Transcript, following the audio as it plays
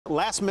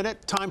last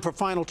minute, time for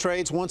final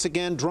trades. Once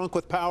again, drunk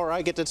with power.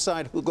 I get to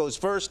decide who goes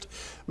first.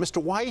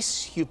 Mr.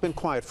 Weiss, you've been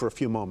quiet for a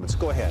few moments.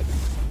 Go ahead.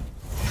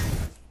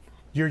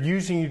 You're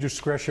using your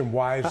discretion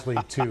wisely,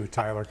 too,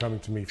 Tyler, coming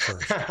to me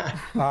first.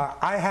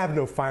 I have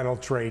no final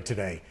trade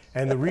today.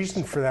 And the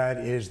reason for that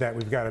is that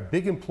we've got a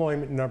big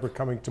employment number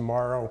coming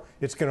tomorrow.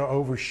 It's going to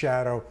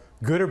overshadow,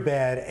 good or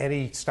bad,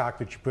 any stock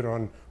that you put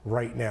on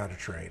right now to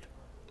trade.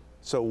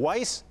 So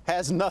Weiss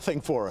has nothing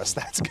for us.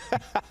 That's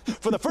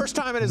for the first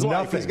time in his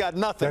life, he's got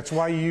nothing. That's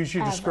why you use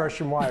your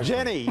discretion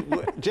wisely.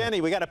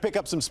 Jenny, we got to pick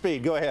up some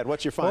speed. Go ahead.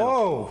 What's your final?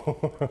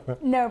 Oh.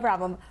 No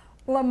problem.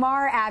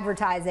 Lamar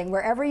Advertising,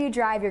 wherever you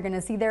drive, you're going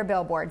to see their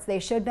billboards. They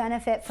should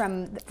benefit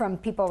from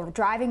people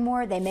driving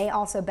more. They may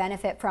also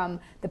benefit from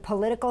the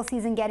political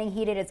season getting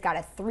heated. It's got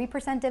a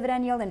 3%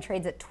 dividend yield and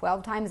trades at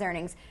 12 times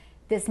earnings.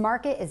 This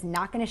market is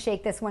not going to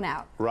shake this one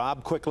out.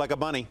 Rob, quick like a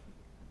bunny.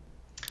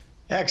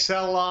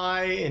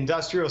 XLI,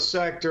 industrial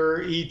sector,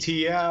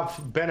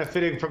 ETF,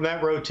 benefiting from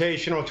that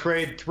rotational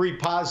trade. 3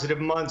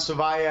 positive months of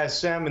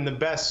ISM and the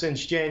best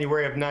since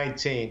January of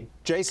 19.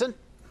 Jason?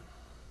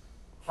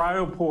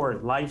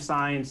 Cryoport, life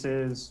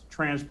sciences,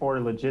 transport,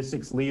 and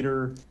logistics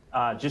leader,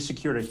 just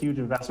secured a huge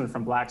investment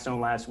from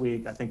Blackstone last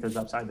week. I think there's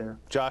upside there.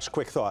 Josh,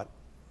 quick thought.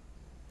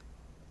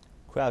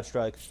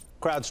 CrowdStrike.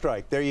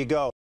 CrowdStrike. There you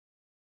go.